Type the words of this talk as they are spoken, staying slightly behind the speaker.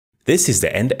This is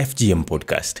the End FGM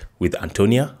Podcast with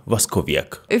Antonia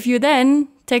Waskowiak. If you then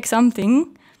take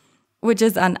something which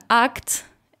is an act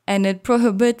and it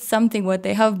prohibits something what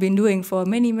they have been doing for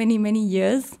many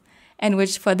years and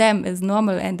which for them is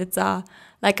normal and it's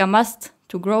like a must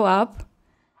to grow up,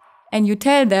 and you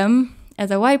tell them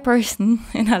as a white person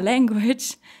in a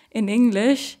language in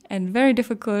English and very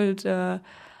difficult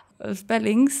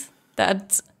spellings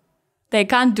that they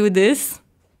can't do this,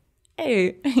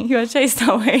 hey, you are chased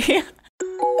away.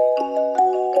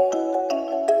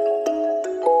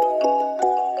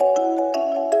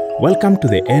 Welcome to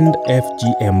the End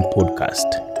FGM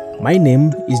Podcast. My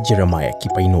name is Jeremiah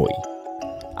Kipainoi.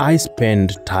 I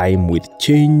spend time with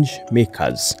change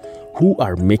makers who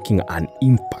are making an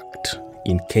impact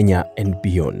in Kenya and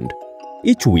beyond.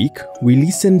 Each week, we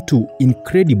listen to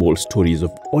incredible stories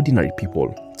of ordinary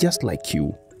people just like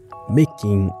you,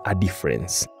 making a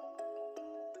difference.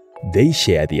 They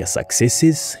share their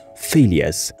successes,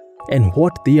 failures, and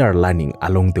what they are learning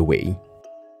along the way.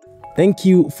 Thank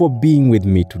you for being with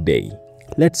me today.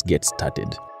 Let's get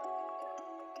started.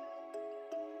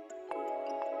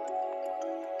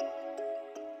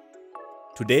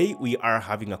 Today, we are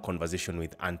having a conversation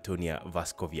with Antonia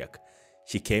Waskowiak.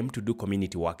 She came to do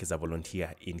community work as a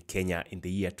volunteer in Kenya in the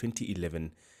year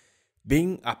 2011.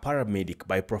 Being a paramedic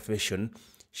by profession,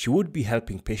 she would be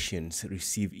helping patients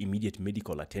receive immediate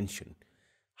medical attention.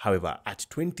 However, at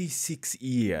 26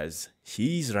 years,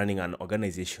 she is running an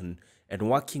organization and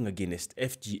working against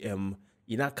FGM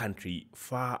in a country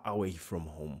far away from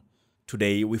home.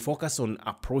 Today, we focus on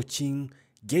approaching,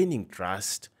 gaining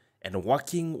trust, and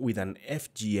working with an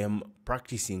FGM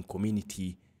practicing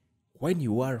community when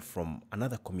you are from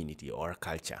another community or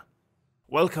culture.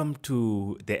 Welcome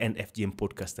to the End FGM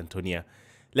Podcast, Antonia.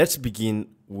 Let's begin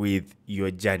with your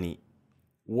journey.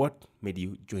 What made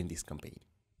you join this campaign?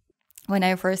 When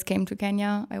I first came to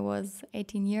Kenya, I was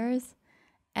 18 years,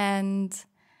 and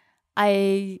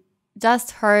I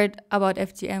just heard about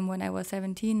FGM when I was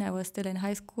 17. I was still in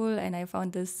high school, and I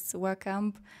found this work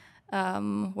camp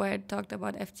where it talked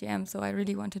about FGM, so I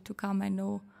really wanted to come and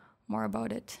know more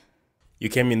about it. You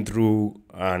came in through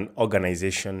an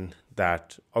organization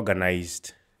that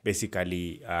organized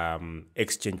basically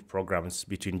exchange programs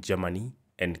between Germany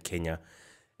and Kenya,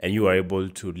 and you were able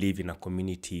to live in a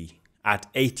community at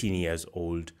 18 years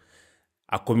old,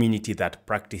 a community that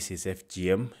practices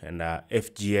FGM, and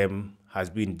FGM has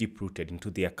been deep-rooted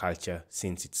into their culture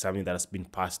since it's something that has been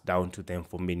passed down to them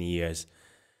for many years.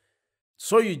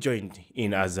 So you joined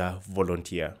in as a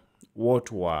volunteer.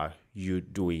 What were you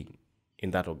doing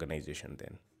in that organization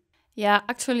then? Yeah,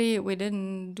 actually, we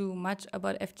didn't do much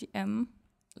about FGM,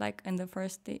 like in the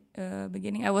first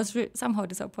beginning. I was somehow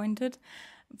disappointed,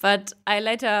 but I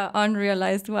later on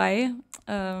realized why.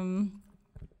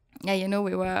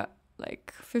 We were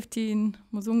like 15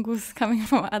 Muzungus coming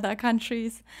from other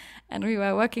countries, and we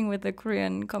were working with the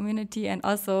Korean community and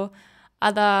also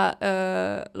other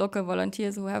local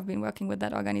volunteers who have been working with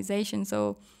that organization.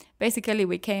 So basically,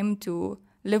 we came to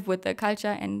live with the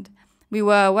culture, and we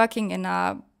were working in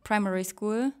a primary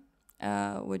school,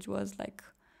 which was like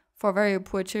for very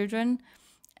poor children,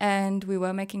 and we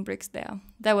were making bricks there.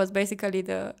 That was basically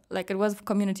it was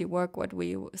community work what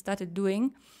we started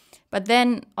doing. But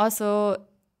then also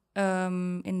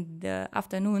in the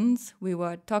afternoons, we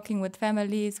were talking with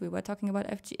families, we were talking about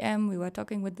FGM, we were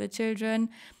talking with the children,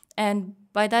 and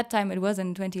by that time it was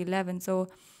in 2011, so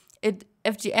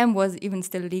FGM was even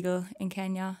still legal in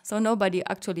Kenya, so nobody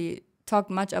actually talked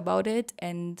much about it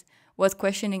and was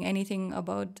questioning anything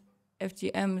about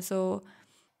FGM. So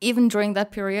even during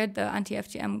that period, the Anti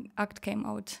FGM Act came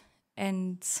out,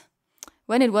 and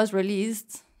when it was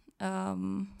released,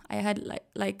 I had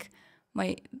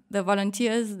the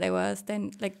volunteers, they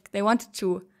wanted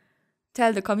to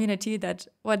tell the community that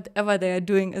whatever they are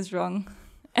doing is wrong.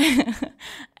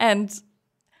 And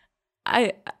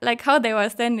I like how they were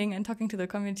standing and talking to the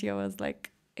community. I was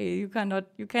like, hey, you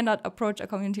cannot approach a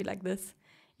community like this.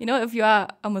 You know, if you are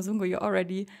a Muzungu, you're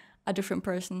already a different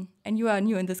person, and you are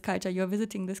new in this culture, you're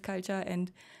visiting this culture,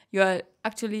 and you are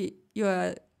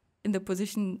in the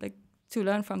position to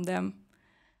learn from them.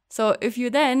 So if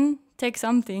you then take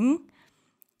something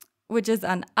which is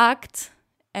an act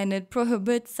and it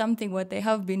prohibits something what they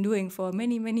have been doing for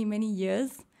many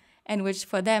years and which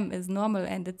for them is normal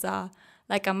and it's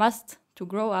like a must to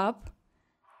grow up,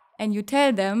 and you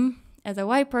tell them as a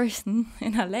white person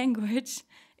in a language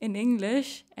in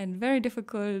English and very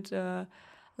difficult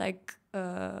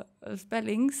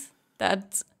spellings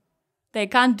that they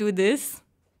can't do this,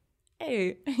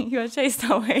 hey, you are chased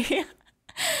away.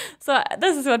 So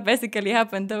this is what basically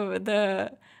happened.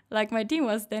 My team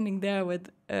was standing there with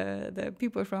the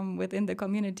people from within the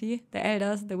community, the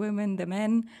elders, the women, the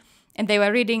men, and they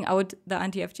were reading out the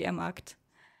Anti FGM Act.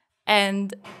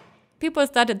 And people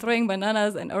started throwing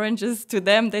bananas and oranges to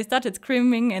them. They started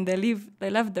screaming and they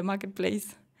left the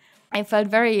marketplace. I felt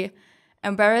very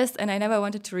embarrassed and I never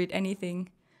wanted to read anything.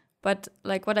 But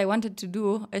like what I wanted to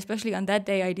do, especially on that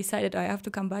day, I decided I have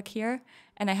to come back here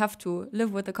and I have to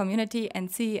live with the community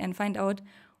and see and find out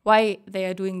why they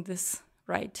are doing this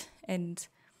right. And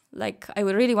like I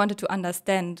really wanted to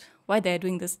understand why they are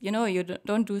doing this. You know, you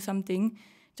don't do something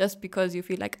just because you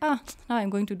feel like, now I'm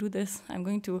going to do this. I'm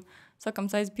going to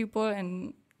circumcise people,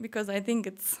 and because I think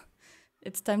it's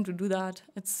time to do that.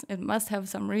 It must have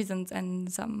some reasons and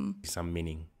some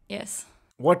meaning. Yes.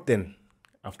 What then?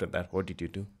 After that, what did you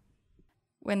do?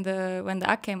 When the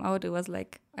act came out, it was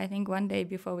like I think one day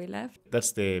before we left.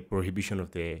 That's the prohibition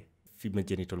of the Female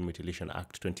Genital Mutilation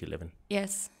Act 2011.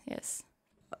 Yes.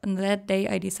 On that day,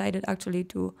 I decided actually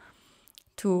to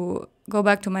go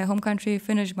back to my home country,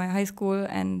 finish my high school,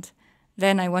 and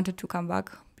then I wanted to come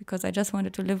back because I just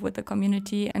wanted to live with the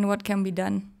community and what can be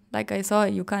done. Like I saw,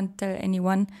 you can't tell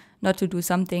anyone not to do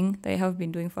something they have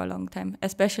been doing for a long time,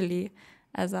 especially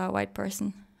as a white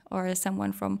person or as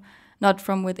someone not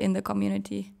from within the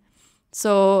community.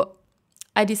 So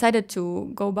I decided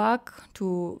to go back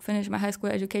to finish my high school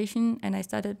education, and I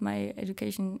started my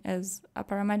education as a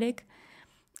paramedic.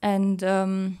 And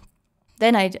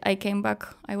then I came back.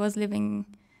 I was living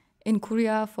in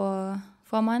Kuria for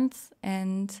 4 months,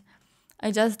 and I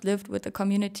just lived with the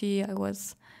community. I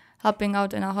was helping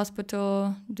out in a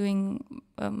hospital, doing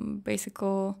basic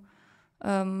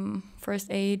first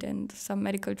aid and some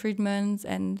medical treatments.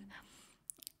 And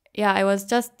yeah, I was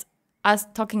just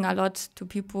talking a lot to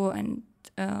people and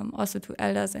also to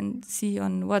elders and see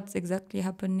on what's exactly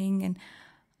happening, and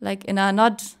like in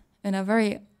a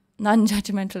very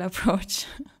non-judgmental approach.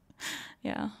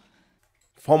 Yeah.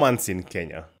 4 months in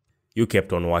Kenya. You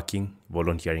kept on working,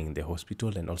 volunteering in the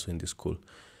hospital and also in the school.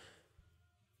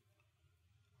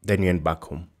 Then you went back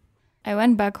home. I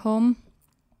went back home,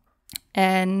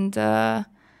 and I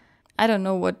don't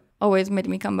know what always made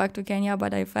me come back to Kenya,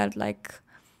 but I felt like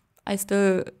I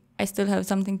still have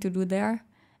something to do there,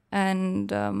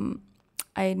 and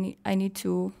I need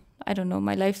to, I don't know,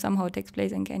 my life somehow takes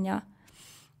place in Kenya.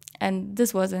 And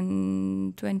this was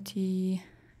in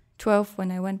 2012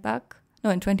 when I went back. No,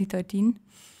 in 2013.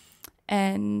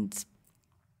 And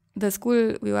the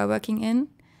school we were working in,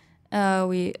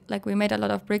 we made a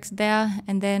lot of bricks there.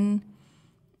 And then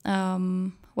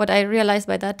what I realized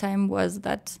by that time was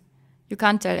that you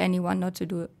can't tell anyone not to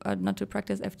do or not to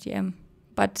practice FGM,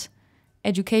 but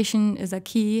education is a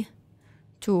key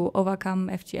to overcome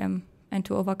FGM and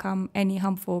to overcome any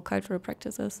harmful cultural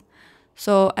practices.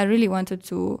 So I really wanted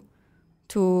to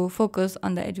focus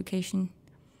on the education.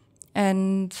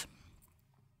 And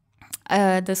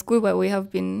the school where we have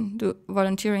been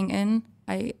volunteering in,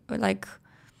 I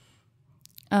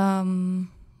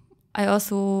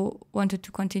also wanted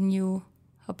to continue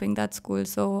helping that school.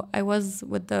 So I was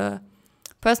with the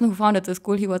person who founded the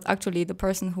school. He was actually the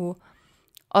person who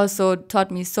also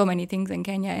taught me so many things in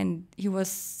Kenya, and he was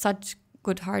such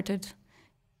good-hearted.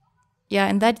 Yeah,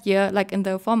 in that year, like in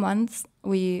the 4 months,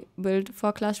 we built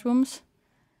 4 classrooms,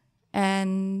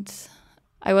 and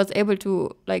I was able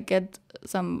to like get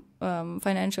some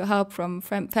financial help from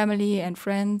family and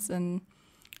friends in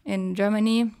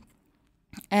Germany,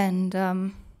 and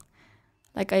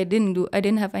I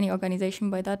didn't have any organization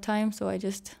by that time, so I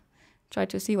just tried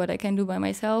to see what I can do by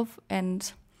myself,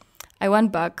 and I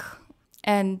went back,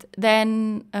 and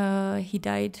then he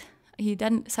died. He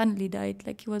then suddenly died.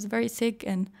 Like, he was very sick,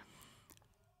 and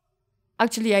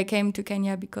actually I came to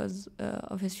Kenya because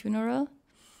of his funeral,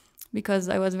 because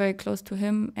I was very close to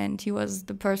him, and he was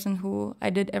the person who I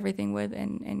did everything with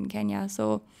in Kenya.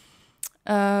 So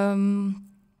after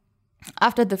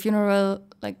the funeral,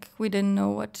 like, we didn't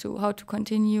know how to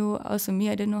continue. Also me,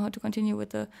 I didn't know how to continue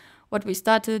with what we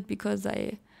started, because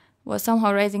I was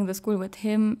somehow raising the school with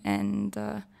him, and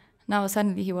now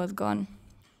suddenly he was gone.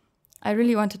 I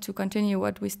really wanted to continue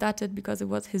what we started because it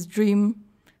was his dream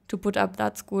to put up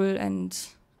that school, and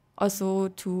also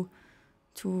to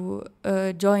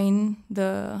join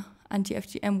the Anti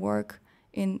FGM work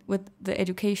with the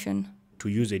education. To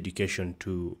use education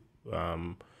to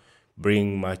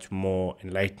bring much more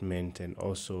enlightenment, and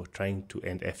also trying to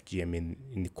end FGM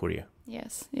in Kuria.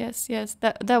 Yes.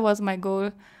 That was my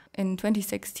goal. In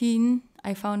 2016,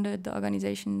 I founded the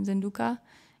organization Zinduka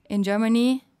in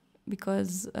Germany,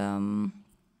 because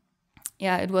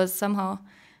it was somehow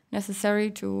necessary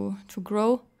to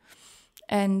grow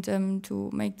and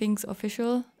to make things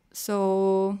official.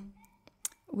 So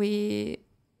we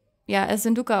yeah, as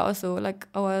Sinduka also, like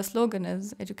our slogan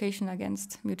is education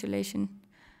against mutilation,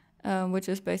 which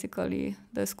is basically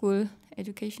the school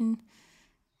education,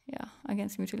 yeah,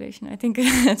 against mutilation. I think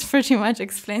it pretty much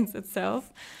explains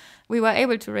itself. We were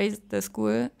able to raise the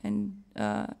school, and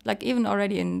like even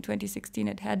already in 2016,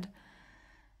 it had,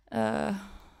 I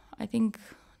think,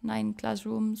 9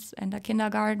 classrooms and a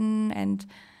kindergarten, and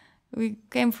we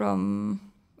came from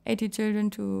 80 children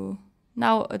to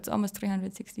now it's almost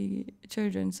 360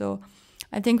 children. So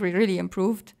I think we really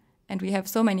improved, and we have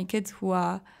so many kids who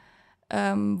are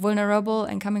vulnerable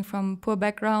and coming from poor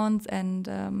backgrounds, and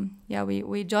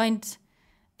we joined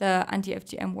the Anti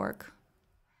FGM work.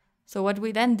 So what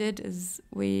we then did is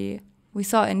we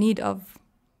saw a need of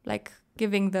like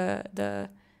giving the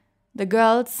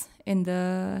girls in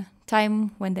the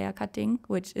time when they are cutting,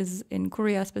 which is in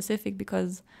Kuria specific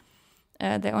because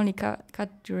they only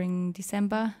cut during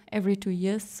December every 2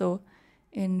 years. So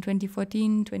in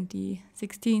 2014,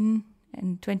 2016,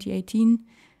 and 2018,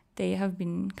 they have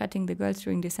been cutting the girls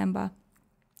during December.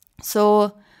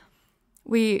 So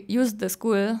we used the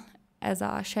school as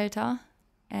our shelter,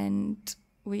 and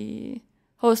we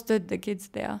hosted the kids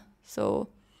there. So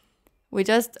we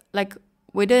just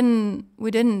we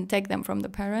didn't take them from the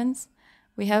parents.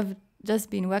 We have just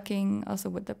been working also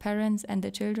with the parents and the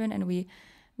children, and we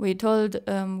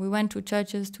went to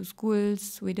churches, to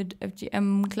schools, we did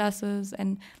FGM classes,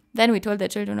 and then we told the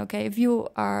children, okay, if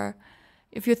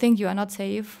you think you are not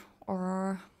safe,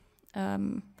 or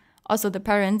also the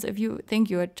parents, if you think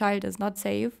your child is not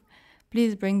safe,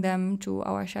 please bring them to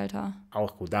our shelter. How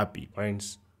could that be?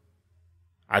 Parents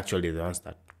actually the ones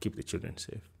that keep the children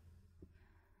safe.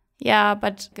 Yeah,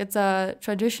 but it's a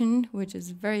tradition which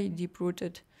is very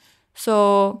deep-rooted.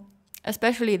 So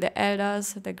especially the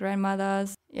elders, the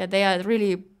grandmothers, yeah, they are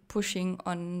really pushing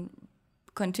on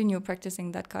continue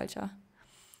practicing that culture.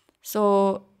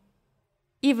 So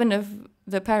even if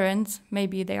the parents,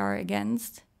 maybe they are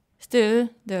against, still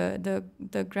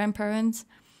the grandparents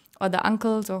or the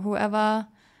uncles or whoever,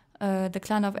 the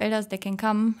clan of elders, they can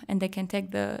come and they can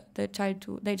take the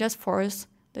child they just force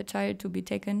the child to be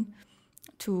taken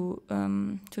to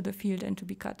the field and to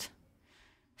be cut.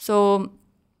 So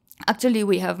actually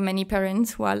we have many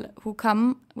parents who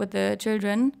come with the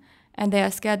children, and they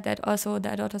are scared that also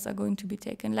their daughters are going to be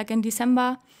taken. Like in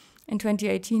December in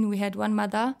 2018, we had one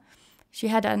mother. She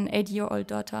had an 8-year-old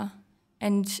daughter,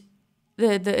 and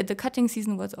the cutting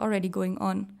season was already going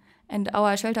on, and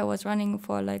our shelter was running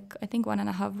for I think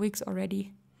 1.5 weeks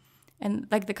already. And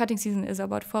the cutting season is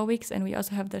about 4 weeks, and we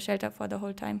also have the shelter for the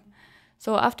whole time.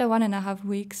 So after 1.5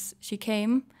 weeks, she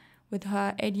came with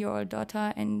her 8-year-old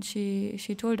daughter, and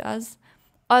she told us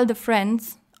all the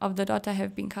friends of the daughter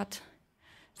have been cut.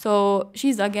 So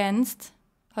she's against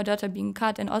her daughter being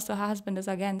cut, and also her husband is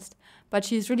against. But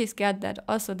she's really scared that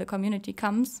also the community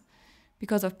comes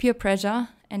because of peer pressure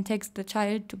and takes the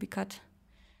child to be cut.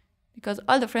 Because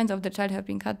all the friends of the child have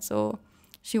been cut, so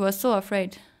she was so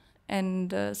afraid.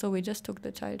 And so we just took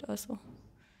the child also.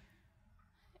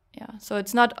 Yeah, so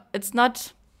it's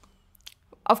not,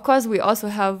 of course we also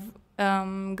have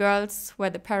girls where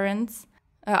the parents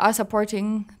are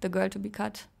supporting the girl to be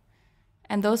cut.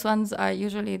 And those ones are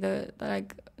usually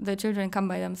the children come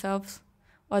by themselves,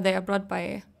 or they are brought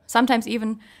by, sometimes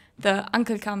even the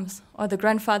uncle comes, or the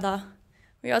grandfather.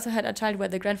 We also had a child where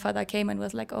the grandfather came and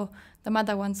was like, oh, the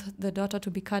mother wants the daughter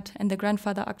to be cut, and the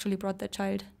grandfather actually brought the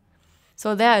child.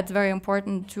 So there it's very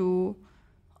important to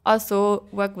also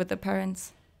work with the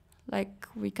parents.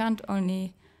 We can't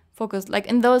only focus,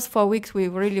 in those 4 weeks we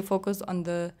really focus on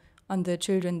the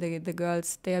children, the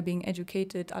girls. They are being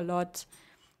educated a lot,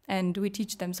 and we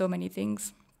teach them so many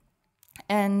things.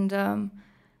 And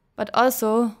but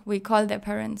also we call their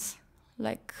parents.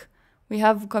 We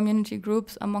have community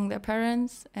groups among their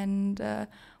parents, and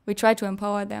we try to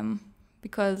empower them,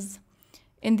 because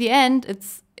in the end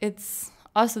it's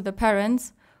also the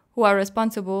parents who are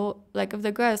responsible. If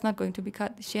the girl is not going to be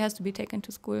cut, she has to be taken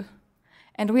to school.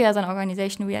 And we as an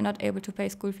organization, we are not able to pay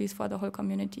school fees for the whole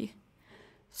community.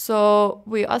 So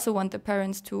we also want the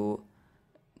parents to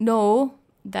know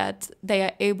that they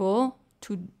are able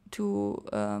to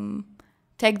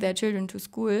take their children to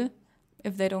school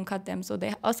if they don't cut them. So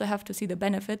they also have to see the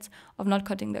benefits of not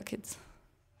cutting their kids.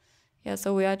 Yeah,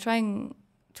 so we are trying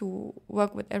to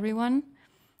work with everyone,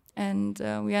 and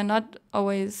we are not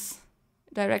always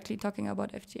directly talking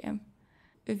about FGM.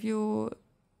 If you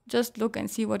just look and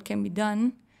see what can be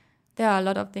done, there are a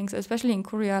lot of things, especially in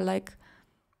Kuria.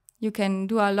 You can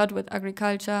do a lot with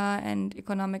agriculture and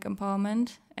economic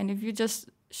empowerment. And if you just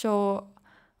show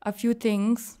a few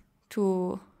things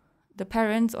to the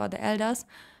parents or the elders,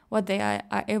 what they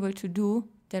are able to do,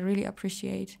 they really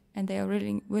appreciate, and they are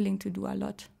really willing to do a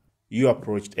lot. You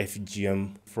approached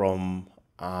FGM from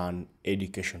an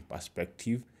education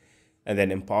perspective and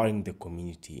then empowering the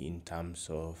community in terms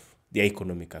of their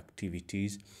economic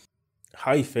activities.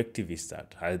 How effective is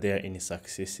that? Are there any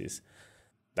successes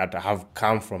that have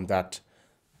come from that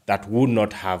would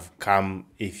not have come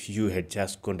if you had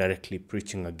just gone directly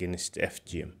preaching against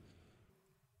FGM?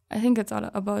 I think it's all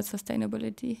about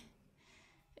sustainability.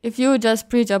 If you just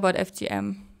preach about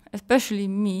FGM, especially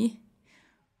me,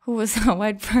 who was a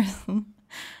white person,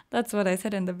 that's what I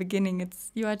said in the beginning,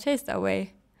 you are chased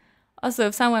away. Also,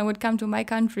 if someone would come to my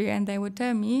country and they would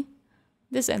tell me,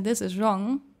 this and this is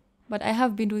wrong, but I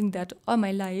have been doing that all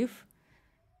my life,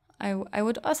 I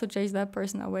would also chase that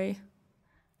person away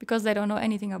because they don't know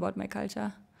anything about my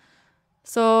culture.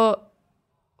 So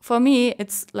for me,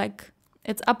 it's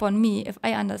up on me if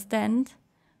I understand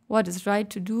what is right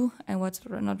to do and what's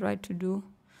not right to do.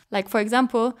 Like, for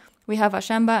example, we have a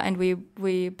shamba and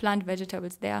we plant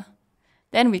vegetables there.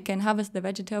 Then we can harvest the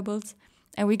vegetables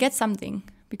and we get something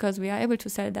because we are able to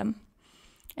sell them.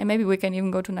 And maybe we can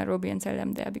even go to Nairobi and sell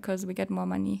them there because we get more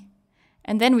money.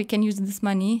 And then we can use this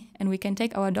money and we can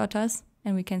take our daughters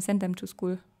and we can send them to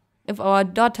school. If our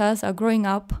daughters are growing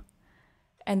up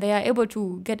and they are able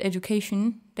to get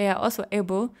education, they are also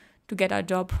able to get a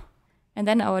job. And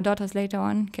then our daughters later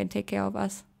on can take care of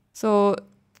us. So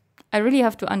I really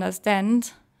have to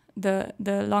understand the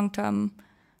long-term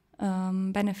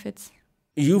benefits.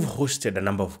 You've hosted a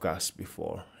number of guests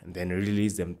before and then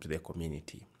released them to the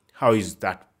community. How is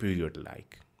that period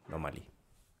like normally?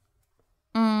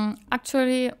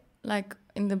 Actually, like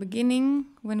in the beginning,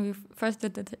 when we first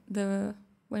did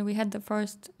when we had the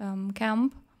first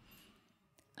camp,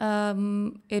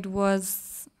 it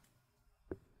was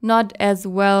not as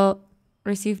well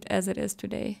received as it is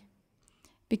today,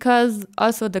 because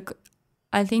also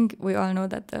I think we all know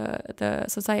that the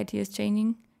society is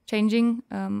changing.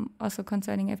 Also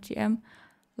concerning FGM,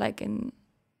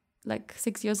 like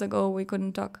 6 years ago we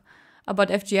couldn't talk about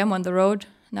FGM on the road.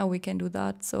 Now we can do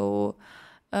that. So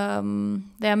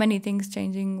there are many things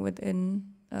changing within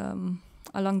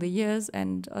along the years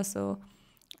and also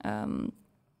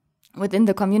within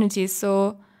the communities.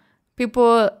 So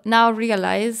people now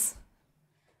realize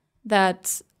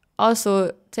that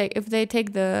also if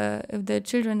the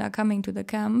children are coming to the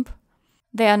camp,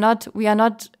 we are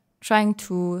not trying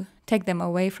to take them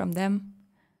away from them.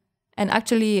 And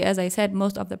actually, as I said,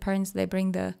 most of the parents they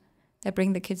bring the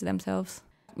kids themselves.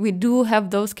 We do have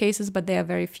those cases, but they are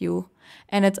very few.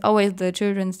 And it's always the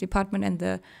children's department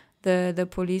and the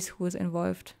police who is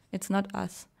involved. It's not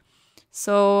us.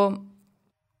 So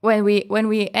when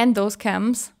we end those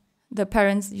camps, the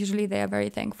parents usually they are very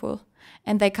thankful.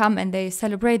 And they come and they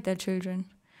celebrate their children.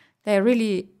 They are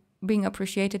really being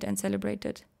appreciated and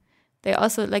celebrated. They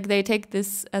also they take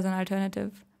this as an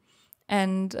alternative.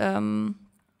 And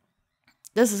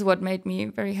this is what made me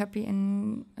very happy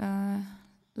in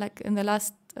the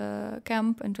last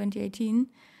camp in 2018,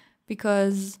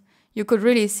 because you could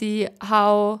really see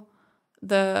how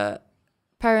the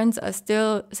parents are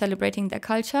still celebrating their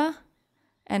culture.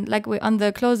 And on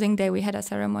the closing day, we had a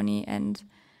ceremony and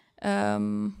a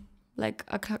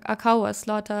cow was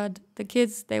slaughtered. The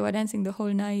kids, they were dancing the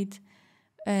whole night.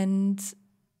 And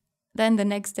then the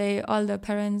next day, all the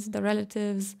parents, the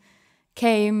relatives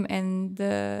came, and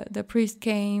the priest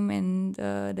came, and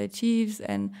the chiefs,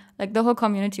 and the whole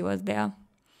community was there.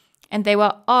 And they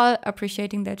were all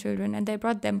appreciating their children, and they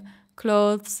brought them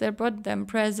clothes, they brought them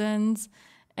presents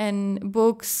and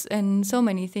books and so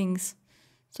many things.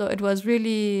 So it was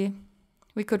really,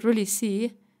 we could really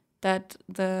see that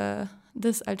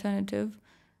this alternative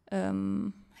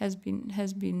has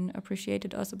been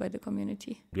appreciated also by the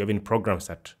community. Do you have any programs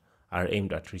that are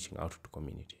aimed at reaching out to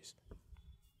communities?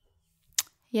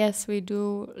 Yes, we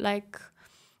do.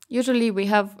 Usually we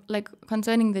have,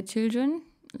 concerning the children,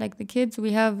 the kids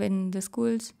we have in the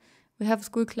schools, we have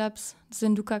school clubs,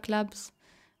 Zinduka clubs,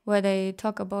 where they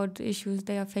talk about the issues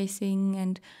they are facing,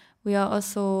 and we are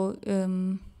also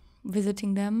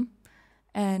visiting them.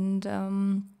 And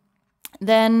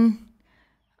then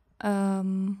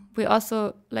we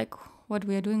also, what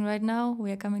we are doing right now,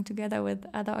 we are coming together with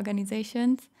other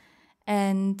organizations,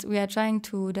 and we are trying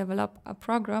to develop a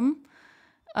program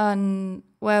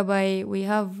whereby we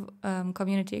have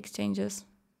community exchanges,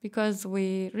 because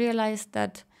we realized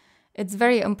that it's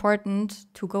very important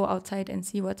to go outside and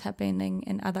see what's happening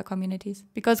in other communities,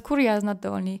 because Kuria is not the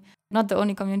only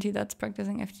community that's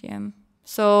practicing FGM.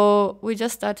 So we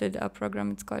just started a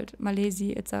program. It's called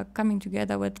Malaysia. It's a coming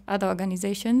together with other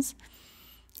organizations.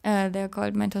 They're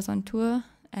called Mentors on Tour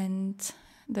and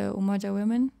the Umoja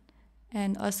Women.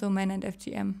 and also Men and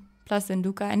FGM plus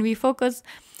Nduka. And we focus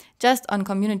just on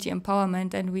community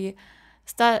empowerment, and we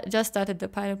just started the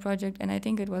pilot project, and I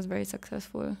think it was very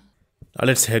successful. Now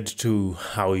let's head to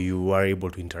how you were able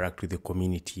to interact with the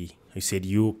community. You said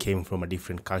you came from a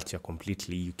different culture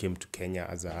completely. You came to Kenya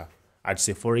as I'd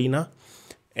say foreigner,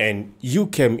 and you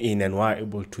came in and were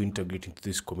able to integrate into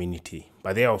this community.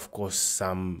 But there are, of course,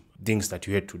 some things that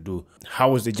you had to do.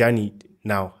 How was the journey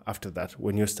now after that,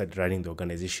 when you started running the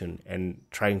organization and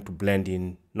trying to blend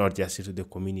in not just into the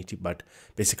community, but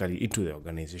basically into the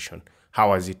organization?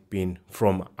 How has it been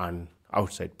from an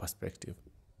outside perspective?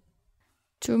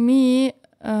 To me,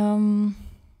 I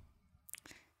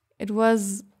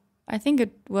think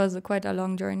it was quite a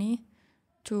long journey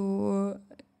to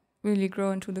really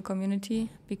grow into the community,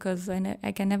 because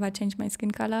I can never change my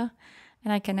skin color,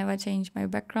 and I can never change my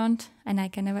background, and I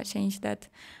can never change that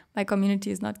my community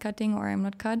is not cutting or I'm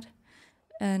not cut.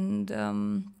 And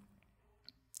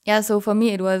so for me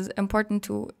it was important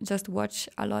to just watch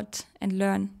a lot and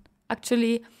learn.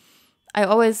 Actually,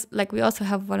 we also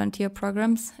have volunteer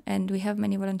programs, and we have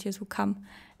many volunteers who come.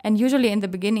 And usually in the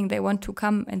beginning, they want to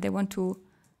come and they want to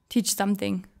teach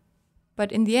something.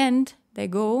 But in the end, they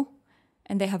go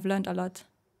and they have learned a lot,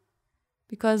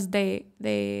 because they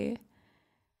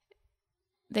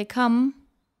come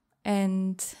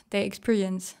and they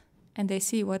experience and they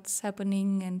see what's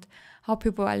happening and how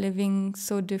people are living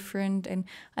so different. And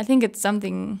I think it's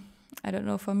something, I don't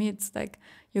know, for me, it's like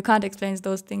you can't explain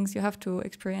those things. You have to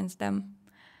experience them.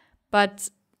 But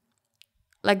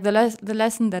like the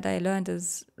lesson that I learned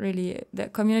is really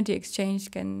that community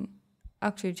exchange can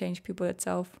actually change people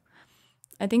itself.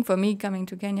 I think for me, coming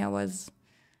to Kenya was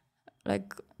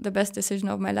like the best decision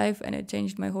of my life, and it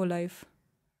changed my whole life,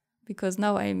 because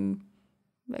now I'm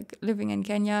like living in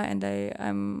Kenya, and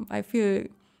I feel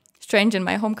strange in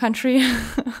my home country.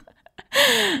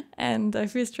 And I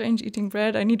feel strange eating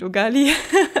bread. I need ugali.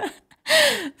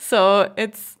 So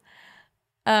it's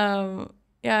I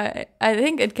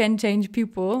think it can change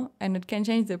people, and it can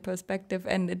change their perspective,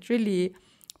 and it really,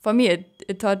 for me,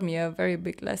 it taught me a very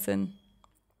big lesson.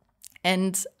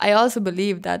 And I also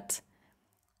believe that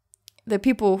the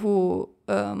people who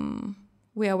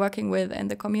we are working with and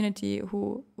the community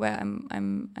where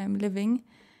I'm living,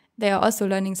 they are also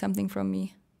learning something from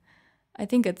me. I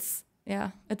think it's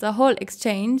a whole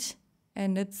exchange,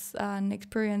 and it's an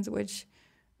experience which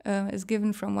is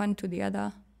given from one to the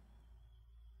other.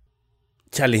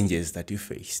 Challenges that you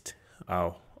faced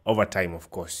over time.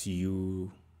 Of course,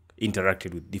 you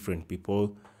interacted with different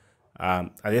people.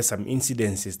 Are there some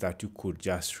incidences that you could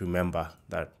just remember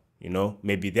that,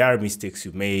 maybe there are mistakes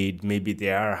you made, maybe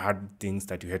there are hard things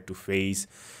that you had to face,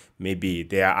 maybe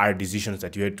there are decisions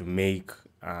that you had to make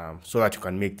so that you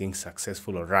can make things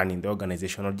successful or run in the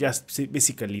organization, or just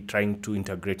basically trying to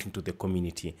integrate into the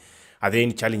community? Are there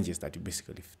any challenges that you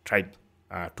basically tried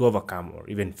to overcome, or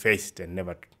even faced and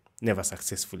never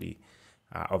successfully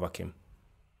overcame?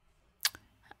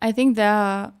 I think there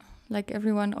are, like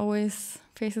everyone always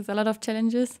faces a lot of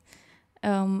challenges,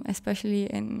 especially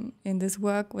in this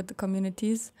work with the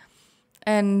communities.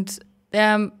 And there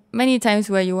are many times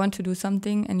where you want to do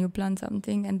something and you plan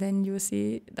something, and then you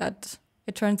see that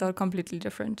it turns out completely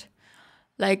different.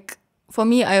 Like for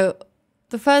me,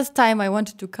 the first time I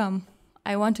wanted to come,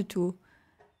 I wanted to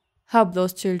help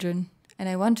those children, and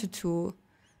I wanted to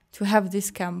have this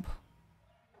camp.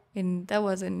 That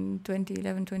was in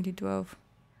 2011, 2012,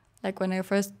 like when I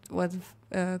first was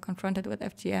confronted with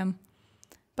FGM.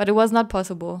 But it was not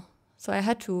possible. So I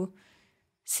had to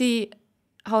see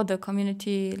how the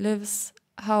community lives,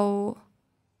 how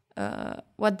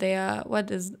what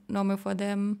is normal for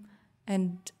them.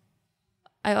 And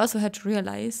I also had to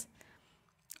realize,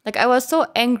 like, I was so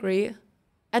angry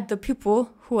at the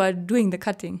people who are doing the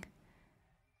cutting.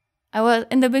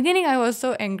 In the beginning, I was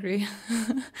so angry.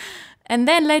 And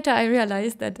then later I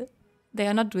realized that they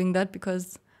are not doing that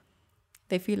because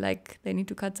they feel like they need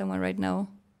to cut someone right now.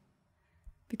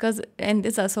 And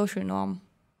it's a social norm.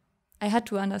 I had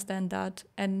to understand that.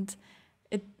 And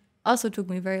it also took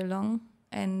me very long.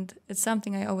 And it's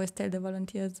something I always tell the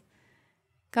volunteers: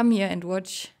 come here and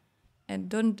watch, and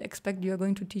don't expect you're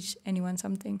going to teach anyone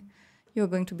something. You're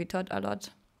going to be taught a lot.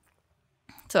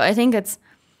 So I think it's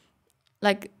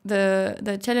like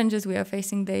the challenges we are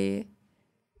facing,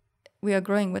 we are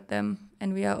growing with them,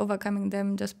 and we are overcoming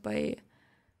them just by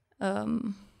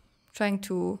trying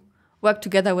to work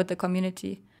together with the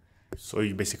community. So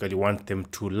you basically want them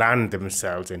to learn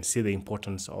themselves and see the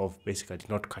importance of basically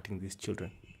not cutting these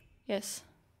children. Yes.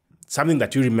 Something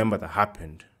that you remember that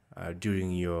happened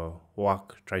during your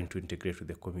work trying to integrate with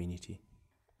the community?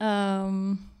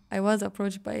 I was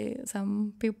approached by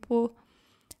some people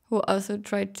who also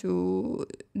tried to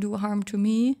do harm to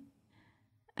me,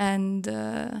 and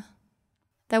that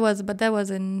was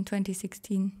in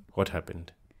 2016. What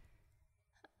happened?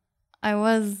 I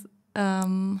was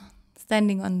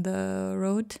standing on the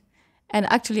road, and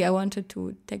actually I wanted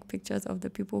to take pictures of the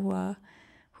people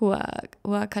who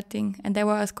are cutting, and they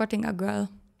were escorting a girl,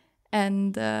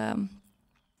 and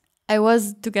I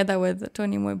was together with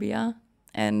Tony Mobia,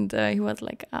 and he was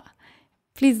like,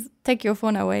 please take your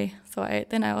phone away. So I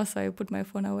put my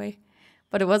phone away,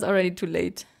 but it was already too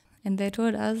late. And they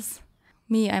told us,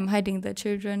 I'm hiding the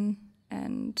children,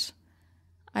 and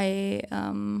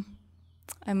I'm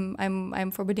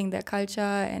forbidding their culture,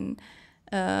 and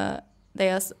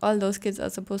all those kids are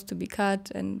supposed to be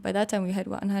cut. And by that time we had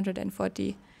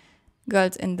 140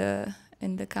 girls in the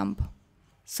camp.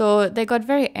 So they got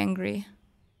very angry,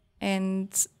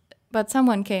 but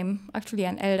someone came, actually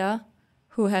an elder,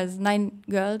 who has 9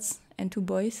 girls and 2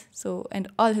 boys. And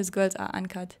all his girls are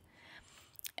uncut.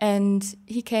 And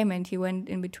he came and he went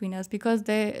in between us, because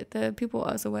the people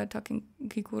also were talking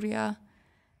Kuria,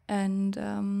 and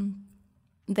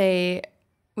we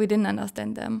didn't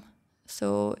understand them.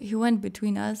 So he went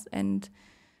between us, and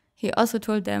he also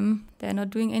told them they're not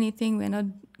doing anything, we're not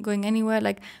going anywhere.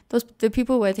 Like the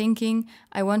people were thinking,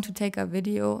 I want to take a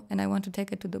video and I want to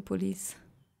take it to the police.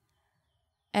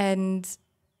 And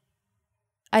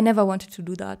I never wanted to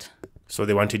do that. So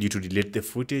they wanted you to delete the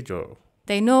footage, or?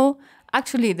 They know,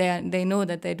 actually they know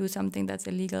that they do something that's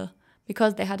illegal,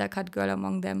 because they had a cut girl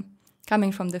among them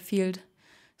coming from the field.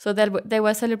 So that they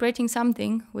were celebrating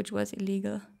something which was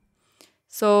illegal.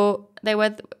 So they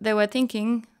were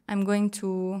thinking, I'm going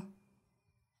to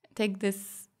take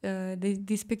these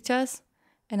pictures,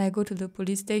 and I go to the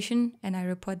police station and I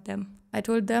report them. I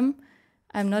told them,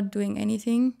 I'm not doing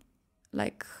anything,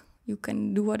 like you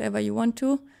can do whatever you want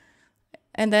to.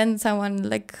 And then someone,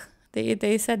 like,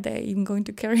 they said they're even going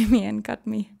to carry me and cut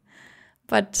me.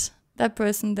 But that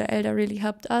person, the elder, really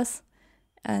helped us,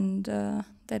 and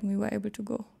then we were able to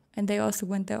go. And they also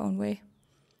went their own way.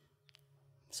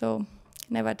 So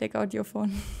never take out your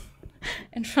phone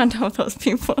in front of those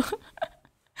people.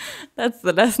 That's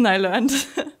the lesson I learned.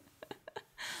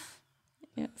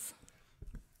 Yes.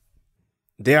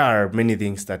 There are many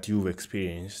things that you've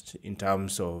experienced in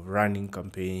terms of running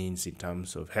campaigns, in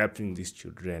terms of helping these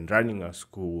children, running a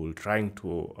school, trying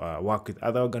to work with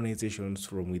other organizations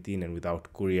from within and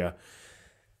without Kuria.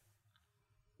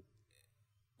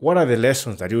 What are the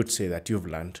lessons that you would say that you've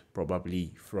learned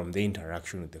probably from the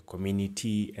interaction with the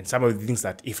community, and some of the things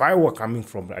that if I were coming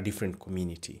from a different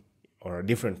community or a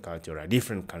different culture or a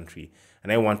different country,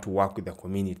 and I want to work with the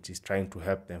communities trying to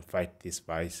help them fight this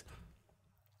vice,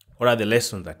 what are the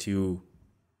lessons that you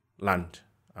learned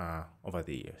over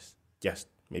the years? Just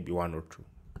maybe 1 or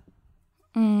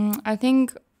 2. I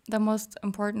think the most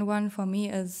important one for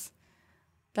me is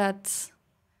that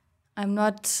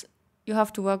you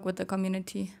have to work with the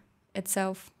community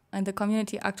itself, and the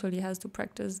community actually has to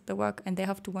practice the work, and they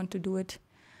have to want to do it.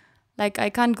 Like, I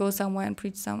can't go somewhere and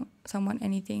preach someone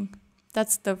anything.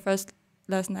 That's the first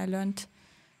lesson I learned,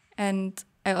 and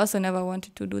I also never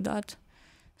wanted to do that.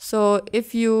 So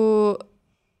if you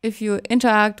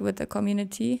interact with the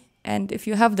community, and if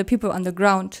you have the people on the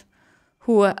ground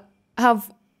who it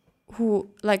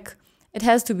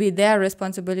has to be their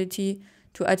responsibility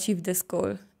to achieve this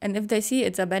goal. And if they see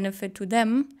it's a benefit to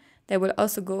them, they will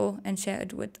also go and share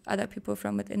it with other people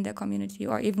from within their community,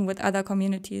 or even with other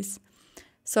communities.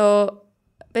 So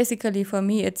basically for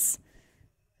me, it's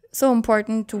so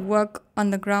important to work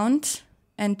on the ground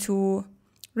and to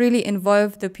really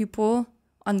involve the people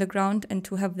on the ground and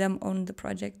to have them own the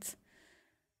projects.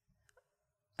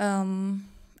 And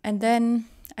then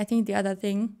I think the other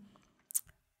thing,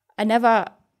 I never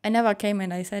came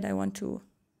and I said I want to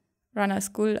run a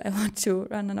school, I want to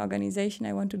run an organization,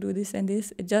 I want to do this and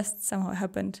this. It just somehow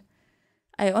happened.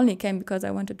 I only came because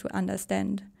I wanted to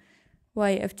understand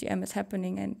why FGM is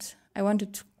happening, and I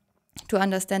wanted to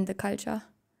understand the culture.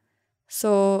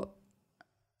 So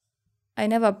I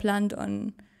never planned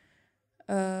on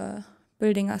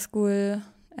building a school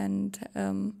and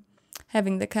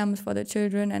having the camps for the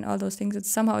children and all those things. It's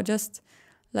somehow just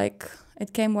like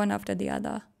it came one after the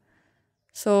other.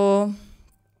 So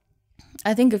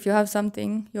I think if you have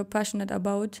something you're passionate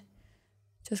about,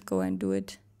 just go and do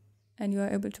it, and you are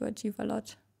able to achieve a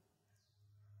lot.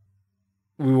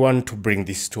 We want to bring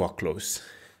this to a close.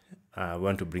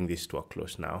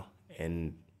 Now.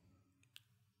 And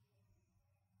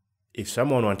if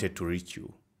someone wanted to reach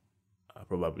you,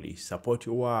 probably support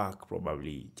your work,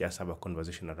 probably just have a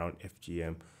conversation around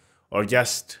FGM, or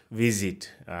just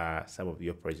visit some of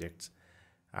your projects,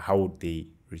 how would they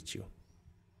reach you?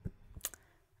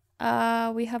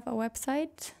 We have a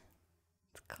website.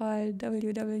 It's called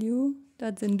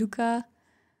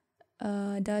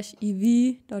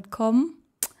www.zinduka-ev.com.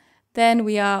 Then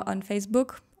we are on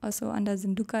Facebook, also under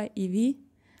Zinduka EV,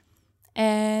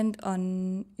 and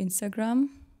on Instagram,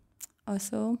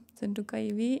 also Zinduka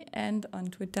EV, and on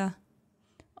Twitter,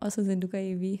 also Zinduka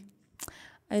EV.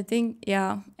 I think,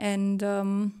 and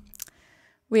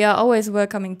we are always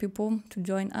welcoming people to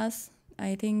join us.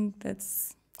 I think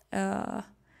that's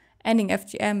ending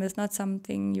FGM is not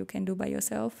something you can do by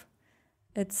yourself.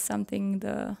 It's something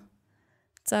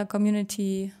it's a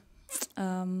community.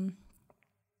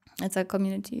 It's a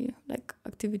community like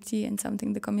activity and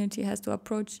something the community has to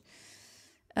approach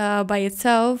by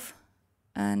itself.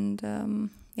 And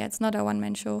it's not a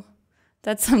one-man show.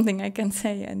 That's something I can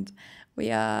say. And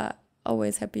we are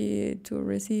always happy to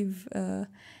receive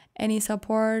any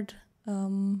support.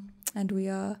 And we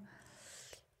are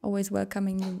always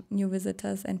welcoming new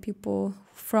visitors and people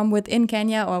from within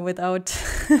Kenya or without.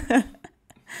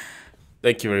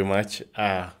 Thank you very much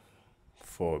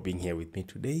for being here with me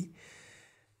today.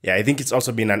 Yeah, I think it's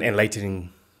also been an enlightening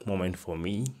moment for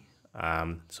me.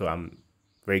 So I'm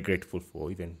very grateful for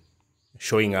even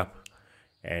showing up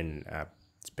and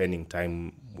spending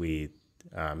time with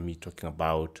me talking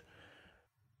about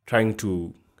trying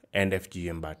to end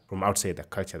FGM, but from outside the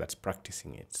culture that's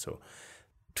practicing it. So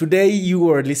today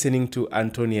you are listening to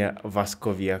Antonia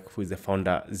Waskowiak, who is the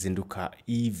founder of Zinduka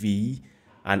EV,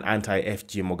 an anti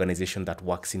FGM organization that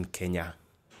works in Kenya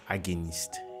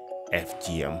against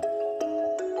FGM.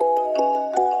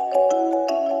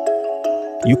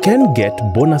 You can get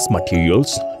bonus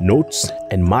materials, notes,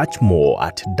 and much more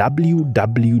at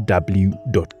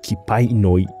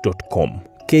www.kipainoi.com.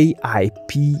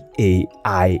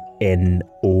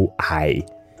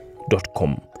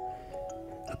 KIPAINOI.com.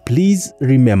 Please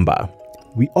remember,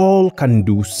 we all can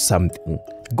do something.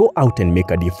 Go out and make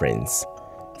a difference.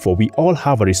 For we all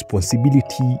have a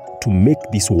responsibility to make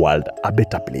this world a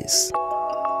better place.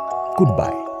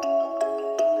 Goodbye.